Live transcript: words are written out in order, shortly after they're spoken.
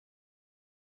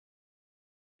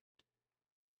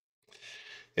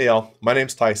Hey y'all, my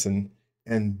name's Tyson,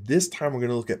 and this time we're going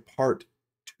to look at part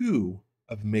two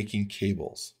of making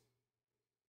cables.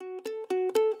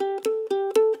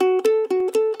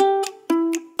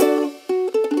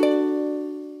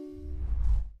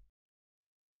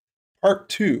 Part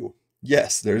two.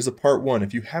 Yes, there's a part one.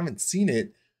 If you haven't seen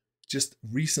it, just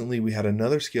recently we had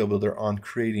another scale builder on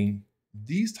creating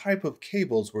these type of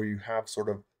cables where you have sort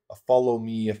of a follow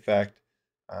me effect,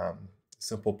 um,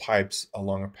 simple pipes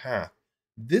along a path.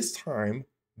 This time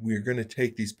we're going to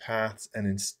take these paths and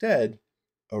instead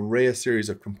array a series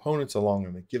of components along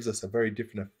them. It gives us a very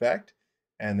different effect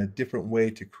and a different way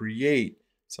to create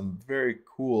some very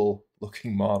cool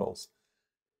looking models.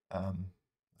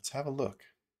 Let's have a look.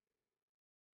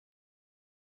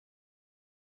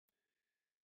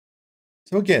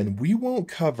 So again, we won't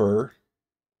cover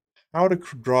how to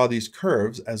draw these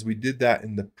curves as we did that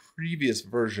in the previous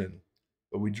version,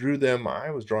 but we drew them,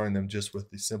 I was drawing them just with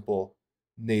the simple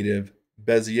native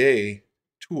Bezier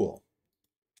tool.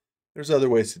 There's other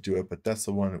ways to do it, but that's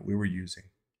the one that we were using.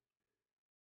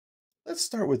 Let's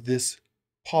start with this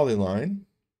polyline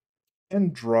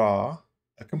and draw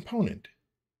a component.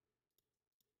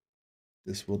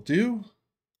 This will do.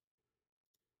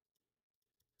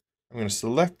 I'm going to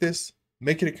select this,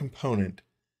 make it a component.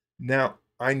 Now,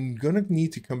 I'm going to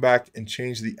need to come back and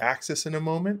change the axis in a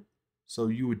moment. So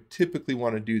you would typically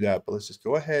want to do that, but let's just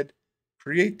go ahead,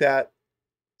 create that,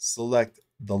 select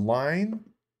the line,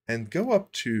 and go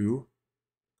up to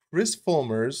Chris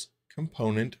Fulmer's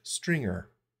component stringer.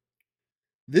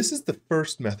 This is the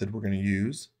first method we're going to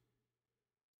use.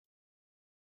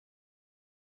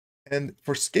 And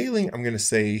for scaling, I'm going to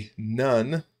say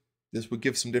none. This would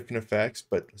give some different effects,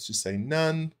 but let's just say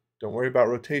none. Don't worry about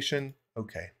rotation.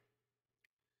 Okay.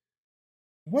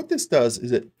 What this does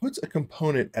is it puts a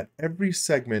component at every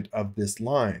segment of this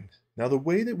line. Now the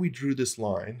way that we drew this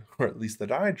line, or at least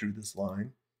that I drew this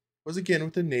line, was again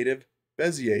with the native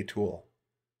Bezier tool.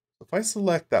 So if I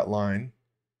select that line,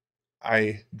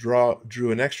 I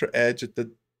drew an extra edge at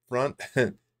the front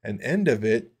and end of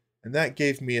it, and that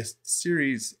gave me a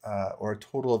series or a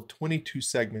total of 22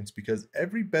 segments because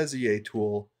every Bezier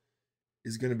tool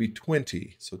is going to be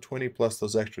 20. So 20 plus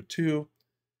those extra 2.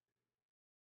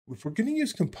 If we're going to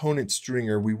use component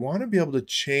stringer, we want to be able to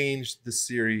change the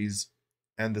series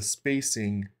and the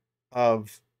spacing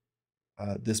of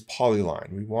this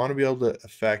polyline. We want to be able to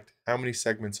affect how many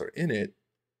segments are in it.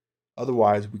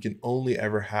 Otherwise, we can only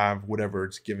ever have whatever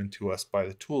is given to us by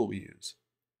the tool we use.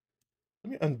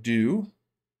 Let me undo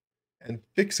and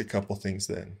fix a couple things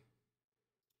then.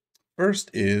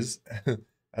 First is,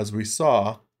 as we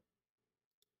saw,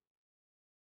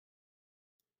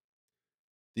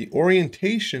 the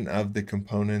orientation of the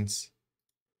components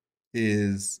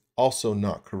is also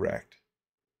not correct.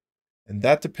 And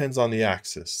that depends on the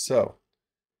axis. So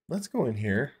let's go in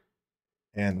here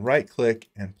and right click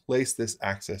and place this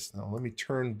axis. Now let me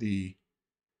turn the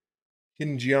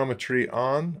hidden geometry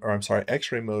on, or I'm sorry,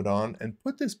 X-ray mode on, and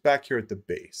put this back here at the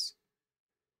base.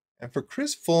 And for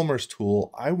Chris Fulmer's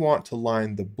tool, I want to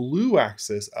line the blue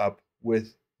axis up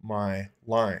with my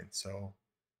line. So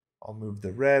I'll move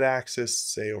the red axis,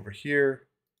 say over here,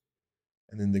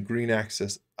 and then the green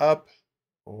axis up,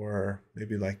 or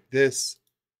maybe like this,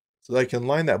 so that I can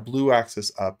line that blue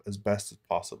axis up as best as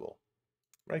possible.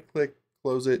 Right click,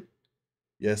 close it.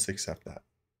 Yes, accept that.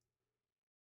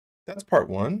 That's part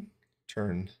one.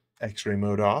 Turn X-ray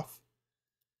mode off.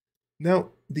 Now,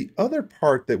 the other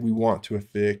part that we want to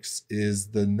affix is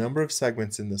the number of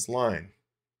segments in this line.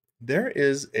 There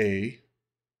is a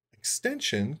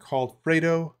extension called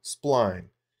Fredo Spline.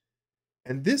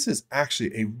 And this is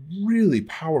actually a really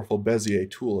powerful Bezier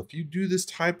tool. If you do this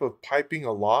type of piping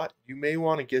a lot, you may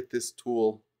want to get this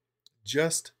tool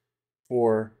just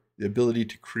for the ability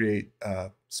to create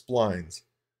splines.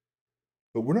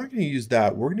 But we're not going to use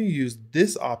that. We're going to use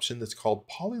this option that's called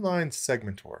Polyline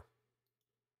Segmentor.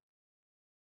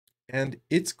 And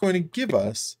it's going to give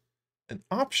us an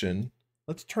option.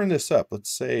 Let's turn this up. Let's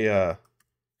say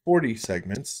 40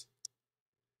 segments.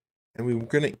 And we're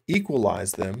going to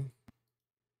equalize them.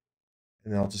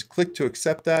 And I'll just click to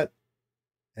accept that.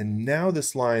 And now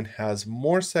this line has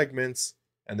more segments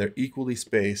and they're equally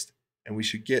spaced, and we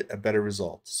should get a better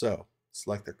result. So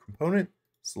select the component,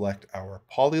 select our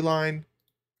polyline,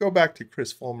 go back to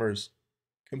Chris Fulmer's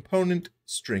component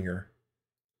stringer.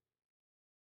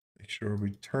 Make sure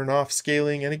we turn off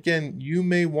scaling. And again, you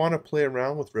may want to play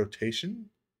around with rotation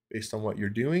based on what you're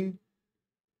doing.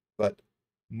 But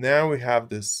now we have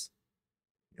this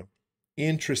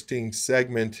interesting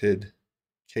segmented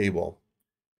cable.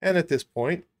 And at this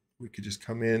point, we could just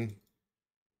come in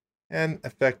and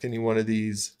affect any one of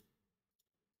these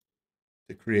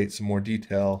to create some more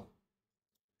detail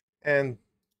and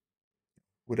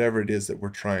whatever it is that we're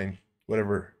trying,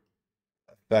 whatever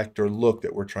effect or look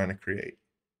that we're trying to create.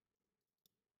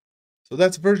 So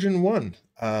that's version 1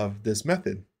 of this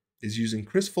method, is using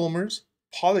Chris Fulmer's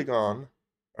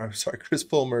Chris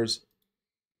Fulmer's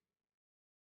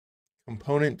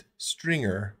component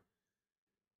stringer.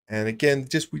 And again,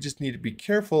 we just need to be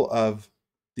careful of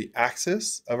the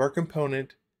axis of our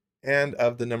component and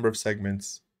of the number of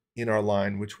segments in our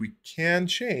line, which we can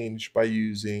change by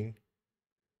using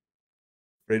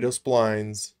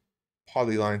Fredo-Spline's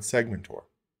polyline segmentor.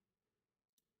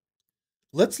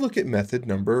 Let's look at method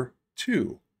number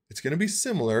 2. It's going to be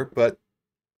similar, but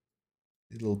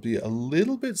it'll be a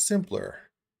little bit simpler.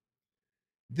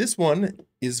 This one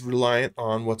is reliant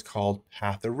on what's called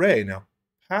path array. Now,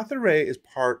 path array is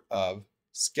part of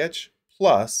Sketch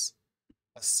Plus,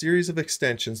 a series of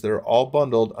extensions that are all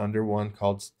bundled under one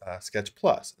called Sketch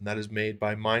Plus, and that is made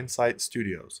by MindSight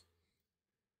Studios.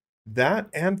 That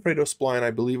and Fredo-Spline,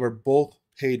 I believe, are both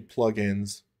paid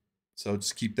plugins, so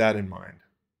just keep that in mind.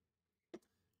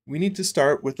 We need to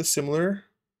start with a similar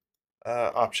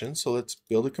option, so let's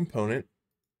build a component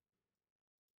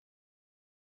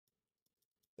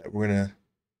that we're going to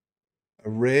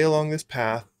array along this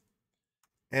path,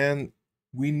 and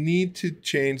we need to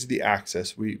change the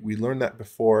axis. We learned that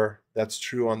before. That's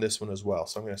true on this one as well.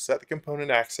 So I'm going to set the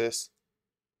component axis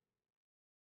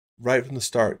right from the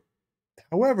start.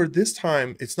 However, this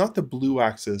time it's not the blue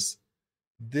axis.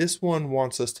 This one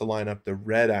wants us to line up the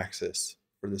red axis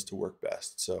for this to work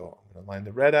best. So I'm going to line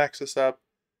the red axis up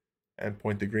and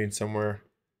point the green somewhere.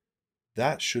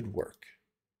 That should work.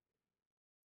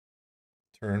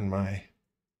 Turn my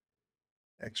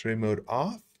X-ray mode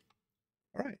off.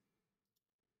 All right.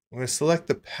 I'm going to select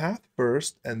the path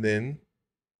first and then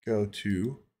go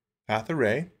to path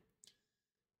array.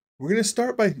 We're going to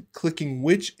start by clicking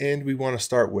which end we want to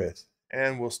start with.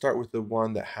 And we'll start with the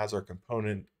one that has our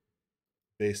component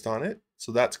based on it.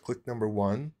 So that's click number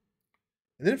 1.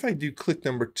 And then if I do click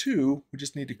number 2, we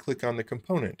just need to click on the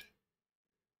component.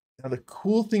 Now the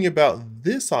cool thing about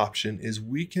this option is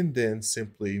we can then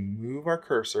simply move our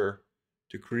cursor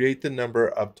to create the number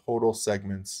of total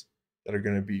segments that are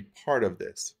going to be part of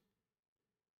this.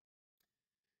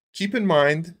 Keep in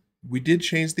mind, we did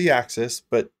change the axis,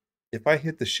 but if I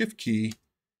hit the Shift key,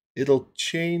 it'll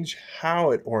change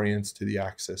how it orients to the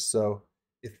axis. So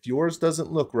if yours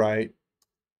doesn't look right,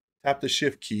 tap the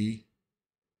Shift key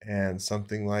and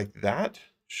something like that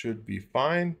should be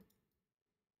fine.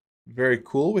 Very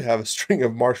cool. We have a string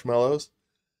of marshmallows.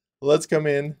 Let's come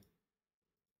in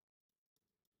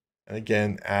and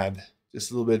again add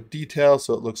just a little bit of detail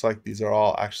so it looks like these are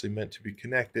all actually meant to be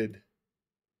connected.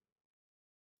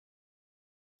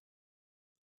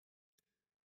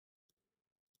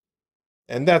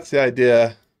 And that's the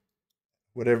idea.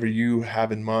 Whatever you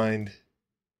have in mind.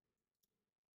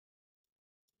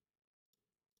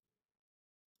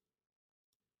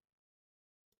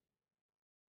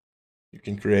 You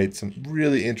can create some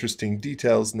really interesting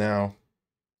details now.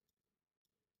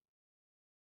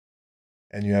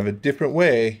 And you have a different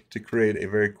way to create a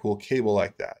very cool cable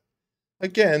like that.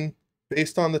 Again,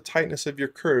 based on the tightness of your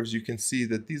curves, you can see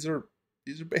that these are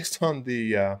based on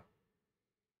the,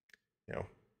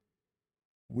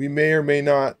 we may or may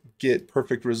not get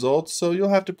perfect results, so you'll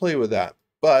have to play with that.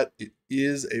 But it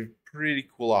is a pretty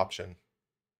cool option.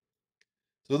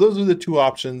 So those are the two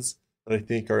options that I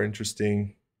think are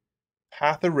interesting.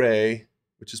 Path array,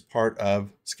 which is part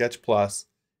of Sketch Plus,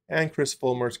 and Chris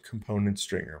Fulmer's component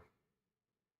stringer.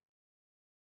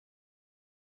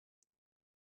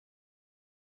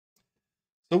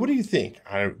 So what do you think?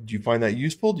 Do you find that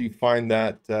useful? Do you find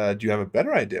that, do you have a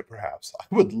better idea perhaps? I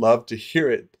would love to hear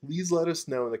it. Please let us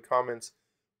know in the comments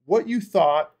what you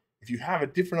thought, if you have a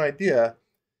different idea.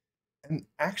 And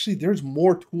actually there's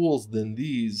more tools than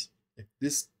these. If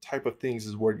this type of things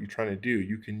is what you're trying to do,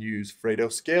 you can use Fredo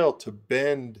Scale to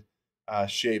bend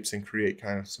shapes and create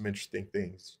kind of some interesting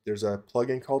things. There's a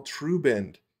plugin called True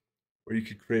Bend where you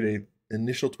could create an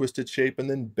initial twisted shape and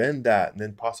then bend that and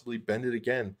then possibly bend it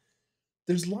again.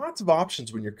 There's lots of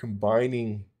options when you're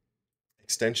combining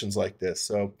extensions like this.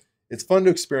 So it's fun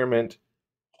to experiment.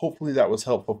 Hopefully that was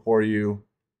helpful for you.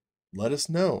 Let us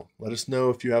know. Let us know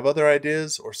if you have other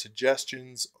ideas or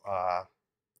suggestions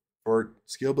for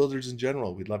scale builders in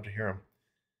general. We'd love to hear them.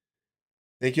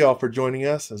 Thank you all for joining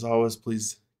us. As always,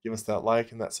 please give us that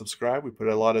like and that subscribe. We put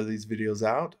a lot of these videos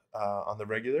out on the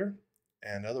regular.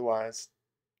 And otherwise,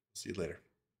 see you later.